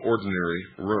to the ordinary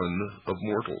run of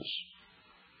mortals.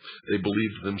 They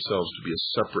believed themselves to be a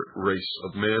separate race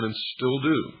of man and still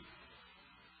do.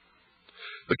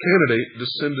 The candidate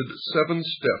descended 7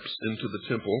 steps into the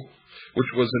temple,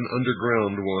 which was an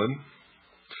underground one,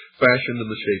 fashioned in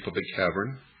the shape of a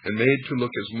cavern, and made to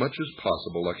look as much as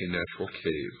possible like a natural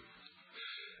cave.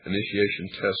 Initiation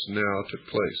tests now took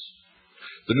place.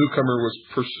 The newcomer was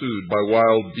pursued by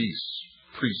wild beasts,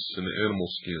 priests in animal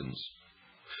skins,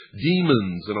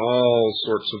 demons, and all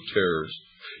sorts of terrors.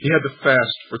 He had to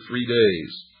fast for 3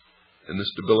 days. In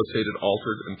this debilitated,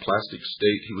 altered, and plastic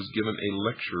state, he was given a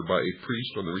lecture by a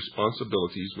priest on the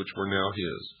responsibilities which were now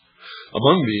his.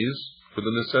 Among these, for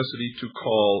the necessity to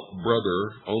call brother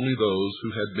only those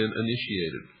who had been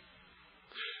initiated.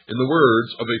 In the words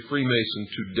of a Freemason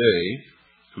today,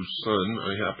 whose son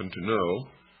I happen to know,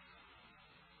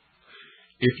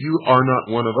 "If you are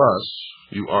not one of us,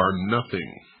 you are nothing."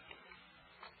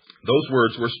 Those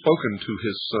words were spoken to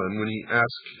his son when he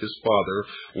asked his father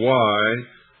why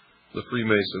the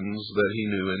Freemasons that he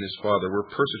knew and his father were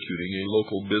persecuting a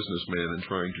local businessman and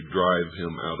trying to drive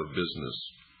him out of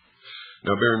business.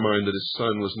 Now bear in mind that his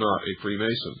son was not a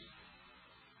Freemason.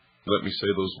 Let me say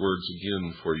those words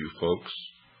again for you folks.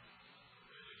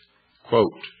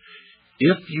 Quote,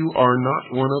 "If you are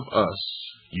not one of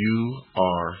us, you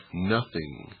are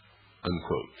nothing,"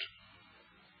 unquote.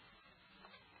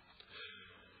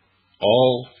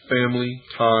 All family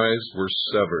ties were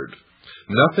severed.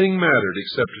 Nothing mattered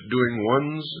except doing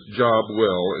one's job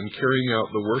well and carrying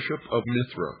out the worship of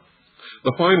Mithra.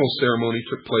 The final ceremony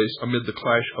took place amid the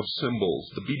clash of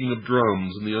cymbals, the beating of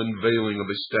drums, and the unveiling of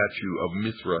a statue of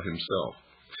Mithra himself.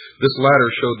 This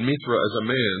latter showed Mithra as a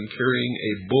man carrying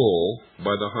a bull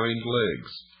by the hind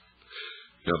legs.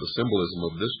 Now the symbolism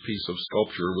of this piece of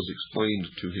sculpture was explained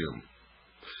to him.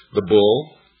 The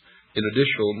bull, in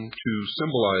addition to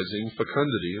symbolizing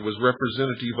fecundity, was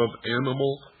representative of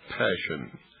animal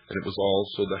passion, and it was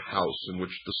also the house in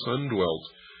which the sun dwelt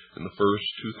in the first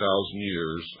 2,000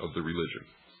 years of the religion.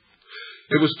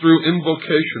 It was through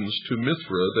invocations to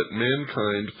Mithra that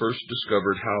mankind first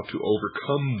discovered how to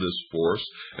overcome this force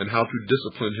and how to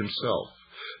discipline himself.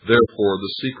 Therefore,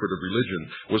 the secret of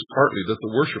religion was partly that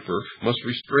the worshipper must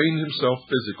restrain himself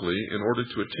physically in order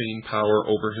to attain power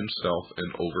over himself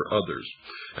and over others.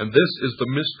 And this is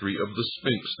the mystery of the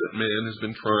Sphinx that man has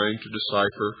been trying to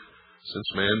decipher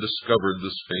since man discovered the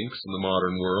Sphinx in the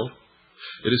modern world.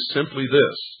 It is simply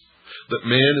this, that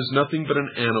man is nothing but an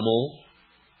animal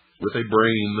with a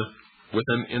brain, with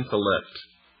an intellect.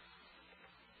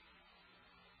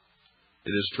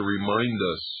 It is to remind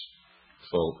us,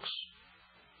 folks,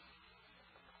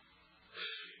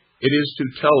 It is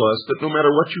to tell us that no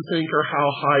matter what you think or how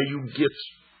high you get,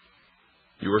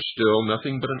 you are still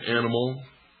nothing but an animal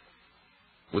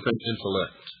with an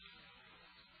intellect.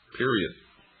 Period.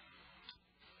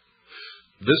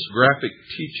 This graphic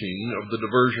teaching of the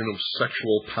diversion of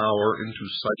sexual power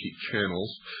into psychic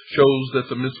channels shows that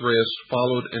the Mithraists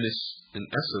followed, in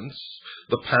essence,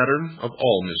 the pattern of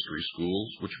all mystery schools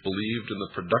which believed in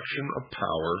the production of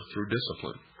power through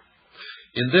discipline.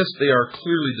 In this, they are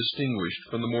clearly distinguished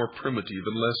from the more primitive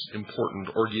and less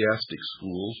important orgiastic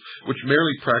schools, which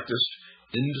merely practiced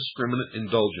indiscriminate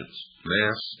indulgence,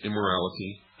 mass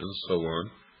immorality, and so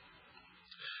on.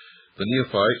 The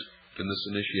neophyte in this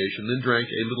initiation then drank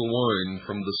a little wine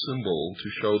from the symbol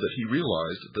to show that he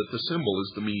realized that the symbol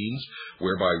is the means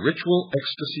whereby ritual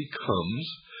ecstasy comes,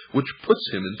 which puts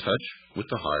him in touch with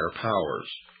the higher powers.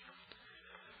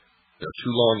 Now,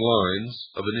 2 long lines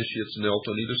of initiates knelt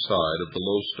on either side of the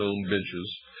low stone benches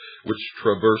which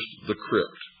traversed the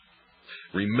crypt.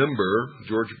 Remember,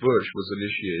 George Bush was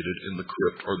initiated in the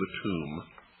crypt or the tomb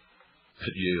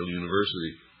at Yale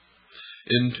University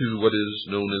into what is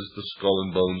known as the Skull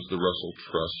and Bones, the Russell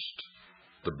Trust,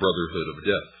 the Brotherhood of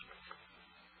Death.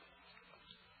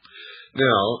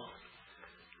 Now,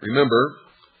 remember,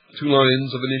 2 lines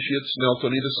of initiates knelt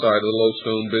on either side of the low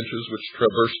stone benches which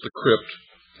traversed the crypt,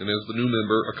 and as the new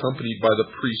member, accompanied by the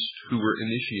priests who were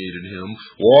initiated him,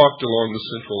 walked along the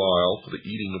central aisle for the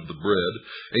eating of the bread,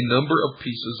 a number of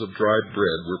pieces of dried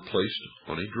bread were placed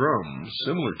on a drum,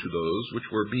 similar to those which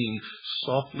were being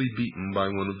softly beaten by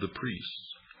one of the priests.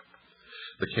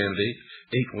 The candidate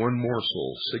ate one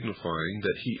morsel, signifying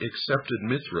that he accepted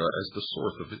Mithra as the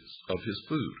source of his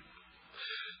food.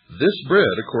 This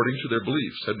bread, according to their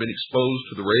beliefs, had been exposed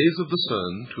to the rays of the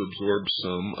sun to absorb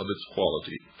some of its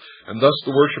quality, and thus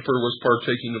the worshipper was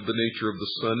partaking of the nature of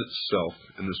the sun itself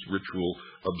in this ritual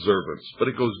observance. But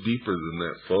it goes deeper than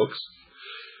that, folks,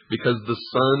 because the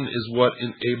sun is what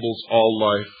enables all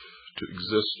life to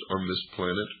exist on this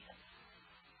planet,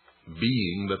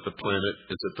 being that the planet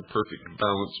is at the perfect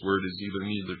balance where it is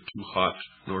neither too hot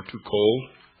nor too cold,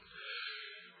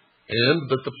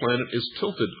 and that the planet is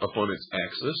tilted upon its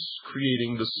axis,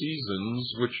 creating the seasons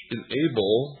which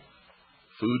enable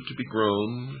food to be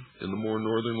grown in the more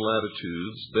northern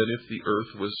latitudes than if the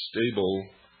earth was stable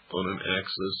on an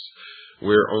axis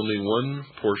where only one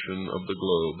portion of the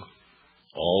globe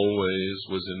always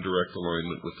was in direct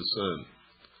alignment with the sun.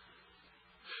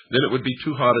 Then it would be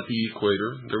too hot at the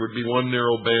equator. There would be one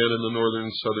narrow band in the northern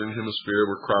and southern hemisphere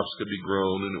where crops could be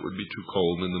grown, and it would be too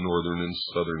cold in the northern and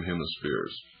southern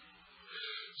hemispheres.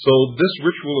 So this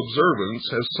ritual observance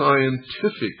has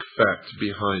scientific fact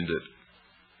behind it,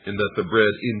 in that the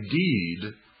bread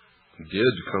indeed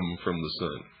did come from the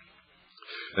sun.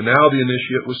 And now the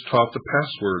initiate was taught the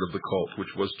password of the cult,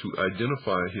 which was to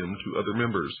identify him to other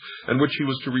members, and which he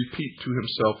was to repeat to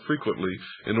himself frequently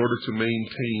in order to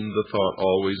maintain the thought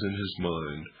always in his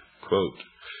mind. Quote,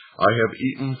 "I have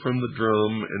eaten from the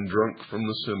drum and drunk from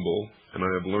the cymbal, and I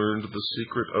have learned the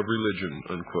secret of religion."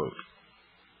 Unquote.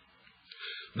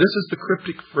 This is the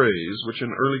cryptic phrase which an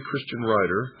early Christian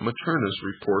writer, Maternus,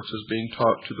 reports as being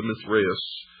taught to the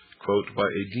Mithraists, quote, "by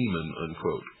a demon,"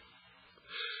 unquote.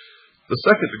 The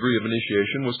second degree of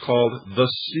initiation was called the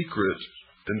secret,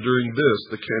 and during this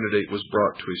the candidate was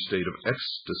brought to a state of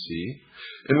ecstasy,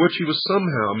 in which he was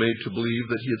somehow made to believe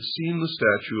that he had seen the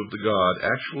statue of the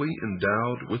god actually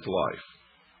endowed with life.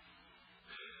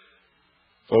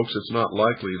 Folks, it's not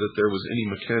likely that there was any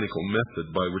mechanical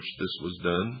method by which this was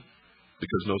done,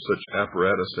 because no such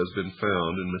apparatus has been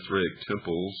found in Mithraic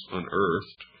temples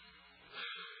unearthed.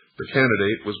 The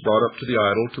candidate was brought up to the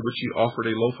idol, to which he offered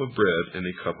a loaf of bread and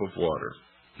a cup of water.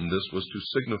 And this was to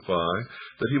signify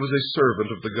that he was a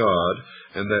servant of the god,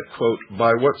 and that, quote,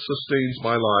 "by what sustains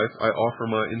my life, I offer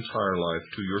my entire life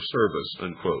to your service,"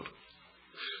 unquote.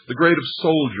 The grade of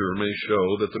soldier may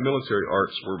show that the military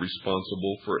arts were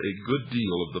responsible for a good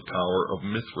deal of the power of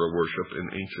Mithra worship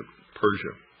in ancient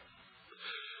Persia.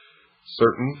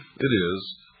 Certain it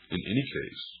is, in any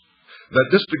case, that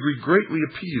this degree greatly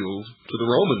appealed to the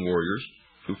Roman warriors,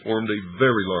 who formed a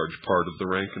very large part of the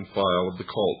rank and file of the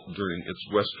cult during its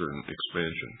western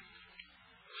expansion.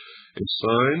 A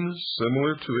sign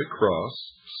similar to a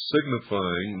cross,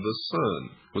 signifying the sun,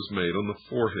 was made on the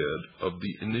forehead of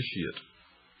the initiate,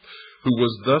 who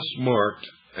was thus marked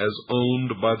as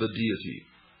owned by the deity.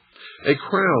 A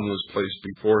crown was placed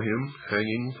before him,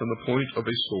 hanging from the point of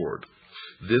a sword.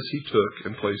 This he took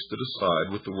and placed it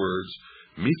aside with the words,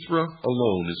 "Mithra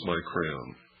alone is my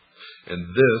crown."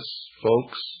 And this,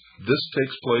 folks, this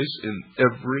takes place in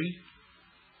every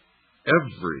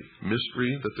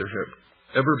mystery that there have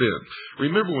ever been.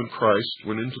 Remember when Christ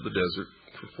went into the desert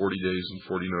for 40 days and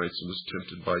 40 nights and was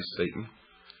tempted by Satan.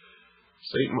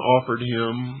 Satan offered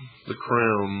him the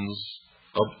crowns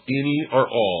of any or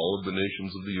all of the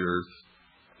nations of the earth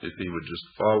if he would just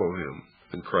follow him,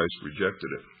 and Christ rejected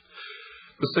it.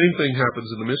 The same thing happens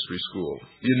in the mystery school.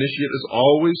 The initiate is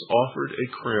always offered a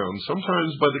crown,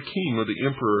 sometimes by the king or the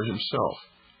emperor himself.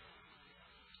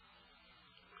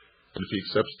 And if he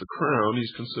accepts the crown,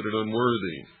 he's considered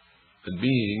unworthy, and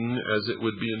being, as it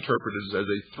would be interpreted as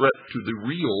a threat to the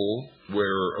real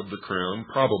wearer of the crown,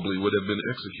 probably would have been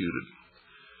executed.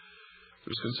 He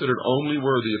was considered only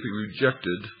worthy if he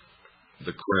rejected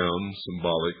the crown,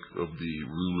 symbolic of the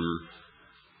ruler,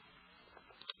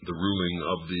 the ruling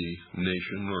of the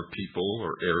nation or people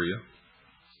or area.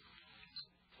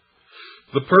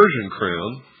 The Persian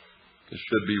crown, it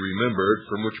should be remembered,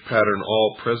 from which pattern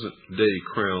all present-day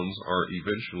crowns are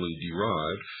eventually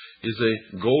derived, is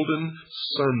a golden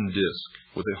sun disk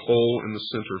with a hole in the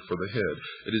center for the head.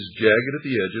 It is jagged at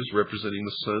the edges, representing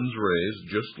the sun's rays,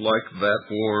 just like that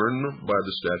worn by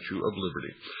the Statue of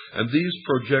Liberty. And these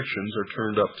projections are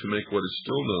turned up to make what is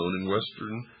still known in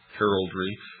Western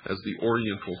heraldry as the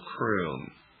Oriental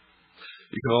crown.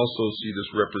 You can also see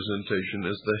this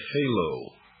representation as the halo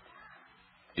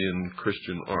in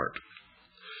Christian art.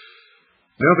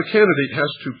 Now the candidate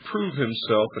has to prove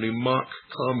himself in a mock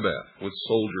combat with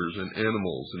soldiers and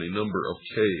animals in a number of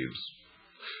caves.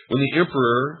 When the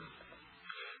Emperor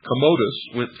Commodus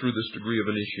went through this degree of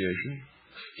initiation,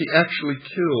 he actually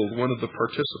killed one of the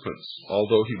participants,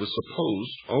 although he was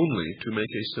supposed only to make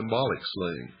a symbolic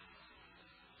slaying.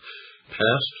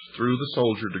 Passed through the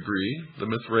soldier degree, the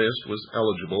Mithraist was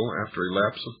eligible, after a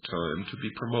lapse of time, to be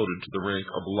promoted to the rank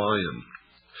of lion.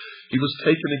 He was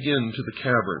taken again to the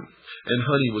cavern, and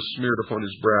honey was smeared upon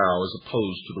his brow as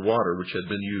opposed to the water which had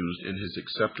been used in his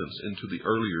acceptance into the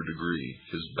earlier degree,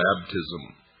 his baptism.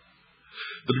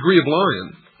 The degree of lion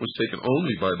was taken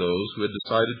only by those who had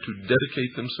decided to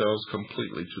dedicate themselves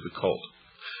completely to the cult,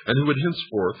 and who would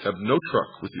henceforth have no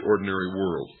truck with the ordinary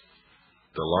world.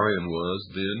 The lion was,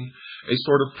 then, a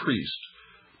sort of priest,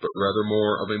 but rather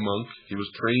more of a monk. He was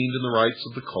trained in the rites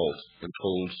of the cult and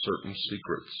told certain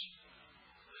secrets.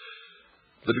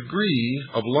 The degree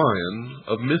of lion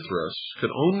of Mithras could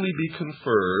only be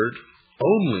conferred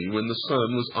when the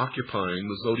sun was occupying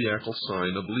the zodiacal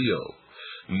sign of Leo,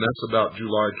 and that's about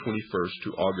July 21st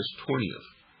to August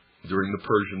 20th, during the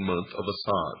Persian month of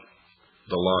Asad,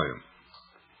 the lion.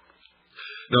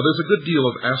 Now, there's a good deal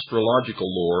of astrological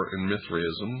lore in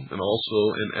Mithraism, and also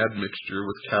an admixture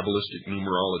with Kabbalistic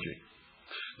numerology.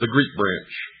 The Greek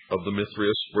branch of the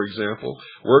Mithraists, for example,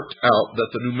 worked out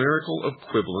that the numerical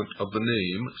equivalent of the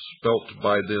name, spelt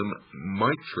by them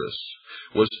Mithras,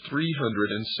 was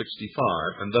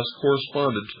 365, and thus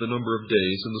corresponded to the number of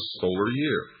days in the solar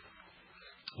year.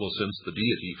 Well, since the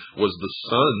deity was the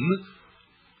sun,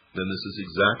 then this is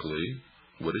exactly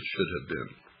what it should have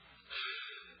been.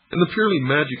 In the purely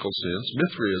magical sense,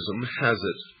 Mithraism has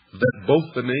it that both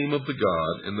the name of the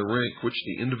god and the rank which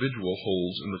the individual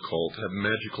holds in the cult have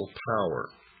magical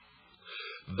power.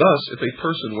 Thus, if a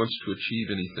person wants to achieve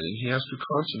anything, he has to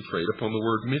concentrate upon the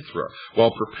word Mithra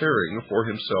while preparing for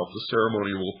himself the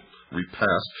ceremonial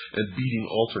repast and beating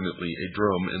alternately a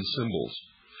drum and cymbals.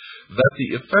 That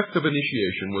the effect of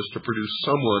initiation was to produce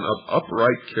someone of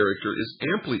upright character is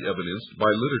amply evidenced by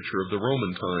literature of the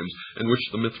Roman times, in which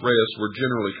the Mithraists were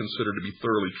generally considered to be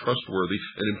thoroughly trustworthy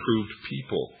and improved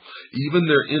people. Even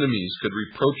their enemies could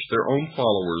reproach their own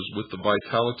followers with the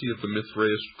vitality of the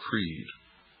Mithraist creed.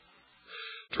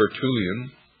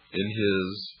 Tertullian, in his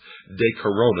De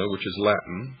Corona, which is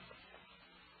Latin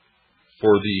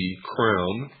for the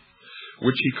crown,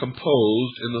 which he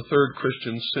composed in the 3rd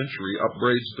Christian century,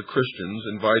 upbraids the Christians,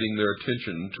 inviting their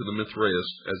attention to the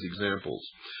Mithraists as examples.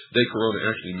 De Corona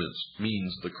actually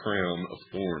means the crown of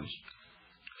thorns.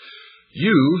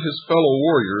 You, his fellow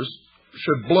warriors,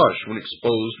 should blush when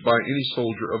exposed by any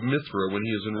soldier of Mithra when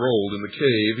he is enrolled in the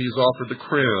cave. He is offered the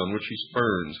crown which he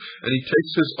spurns, and he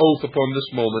takes his oath upon this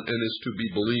moment and is to be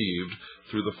believed.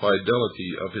 Through the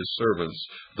fidelity of his servants,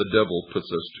 the devil puts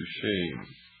us to shame,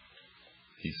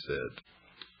 he said.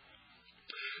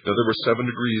 Now, there were 7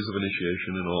 degrees of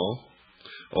initiation in all,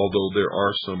 although there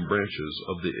are some branches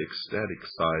of the ecstatic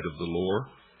side of the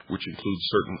lore, which include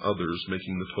certain others,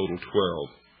 making the total 12.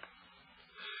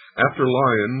 After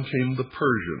lion came the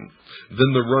Persian,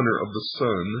 then the runner of the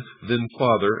sun, then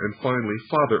father, and finally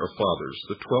father of fathers.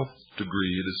 The 12th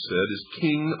degree, it is said, is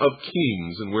king of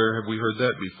kings, and where have we heard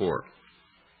that before?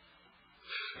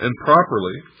 And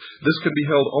properly, this can be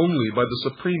held only by the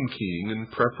supreme king, and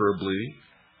preferably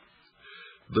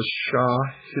the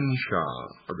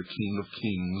Shah-Hinshah, or the king of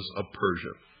kings of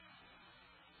Persia.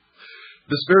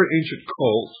 This very ancient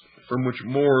cult, from which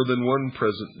more than one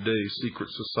present-day secret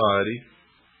society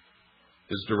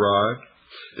is derived,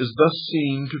 is thus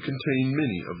seen to contain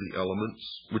many of the elements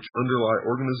which underlie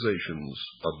organizations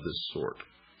of this sort.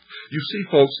 You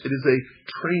see, folks, it is a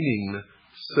training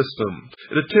system.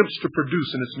 It attempts to produce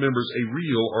in its members a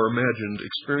real or imagined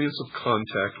experience of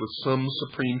contact with some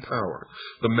supreme power.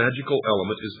 The magical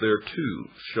element is there, too,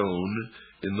 shown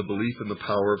in the belief in the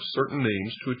power of certain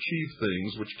names to achieve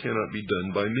things which cannot be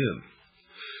done by men.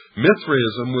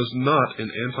 Mithraism was not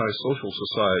an anti-social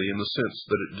society in the sense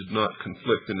that it did not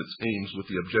conflict in its aims with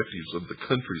the objectives of the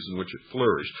countries in which it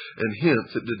flourished, and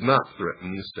hence it did not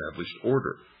threaten the established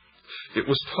order. It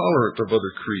was tolerant of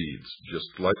other creeds,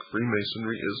 just like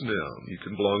Freemasonry is now. You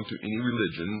can belong to any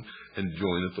religion and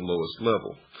join at the lowest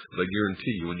level. But I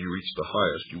guarantee you, when you reach the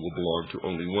highest, you will belong to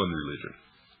only one religion.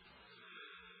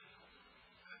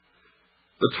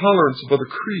 The tolerance of other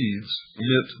creeds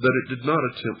meant that it did not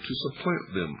attempt to supplant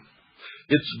them.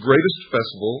 Its greatest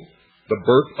festival, the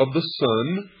birth of the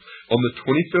sun, on the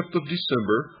 25th of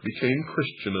December, became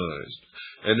Christianized,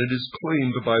 and it is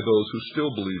claimed by those who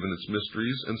still believe in its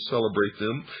mysteries and celebrate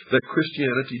them that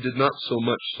Christianity did not so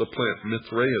much supplant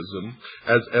Mithraism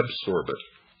as absorb it,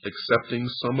 accepting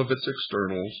some of its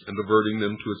externals and diverting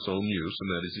them to its own use, and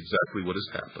that is exactly what has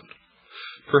happened.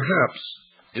 Perhaps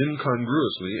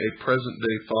incongruously, a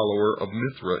present-day follower of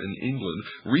Mithra in England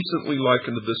recently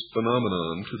likened this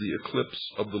phenomenon to the eclipse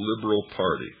of the Liberal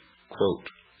Party.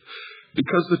 Quote,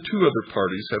 "Because the two other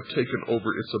parties have taken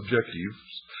over its objectives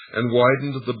and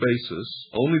widened the basis,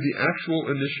 only the actual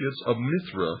initiates of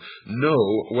Mithra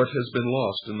know what has been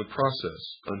lost in the process."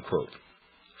 Unquote.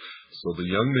 So the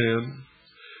young man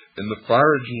in the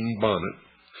Phrygian bonnet,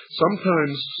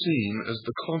 sometimes seen as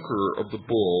the conqueror of the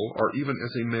bull, or even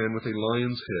as a man with a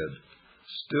lion's head,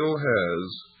 still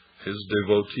has his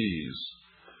devotees.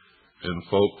 And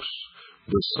folks,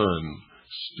 the sun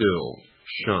still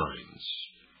shines.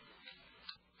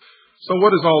 So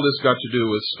what has all this got to do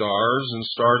with stars and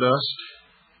stardust?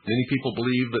 Many people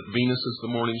believe that Venus is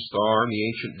the morning star. In the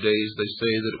ancient days, they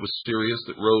say that it was Sirius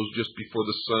that rose just before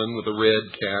the sun with a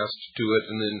red cast to it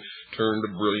and then turned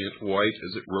a brilliant white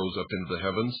as it rose up into the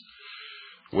heavens.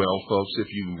 Well, folks,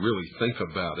 if you really think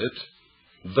about it,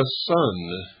 the sun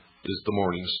is the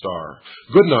morning star.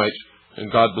 Good night,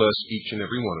 and God bless each and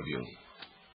every one of you.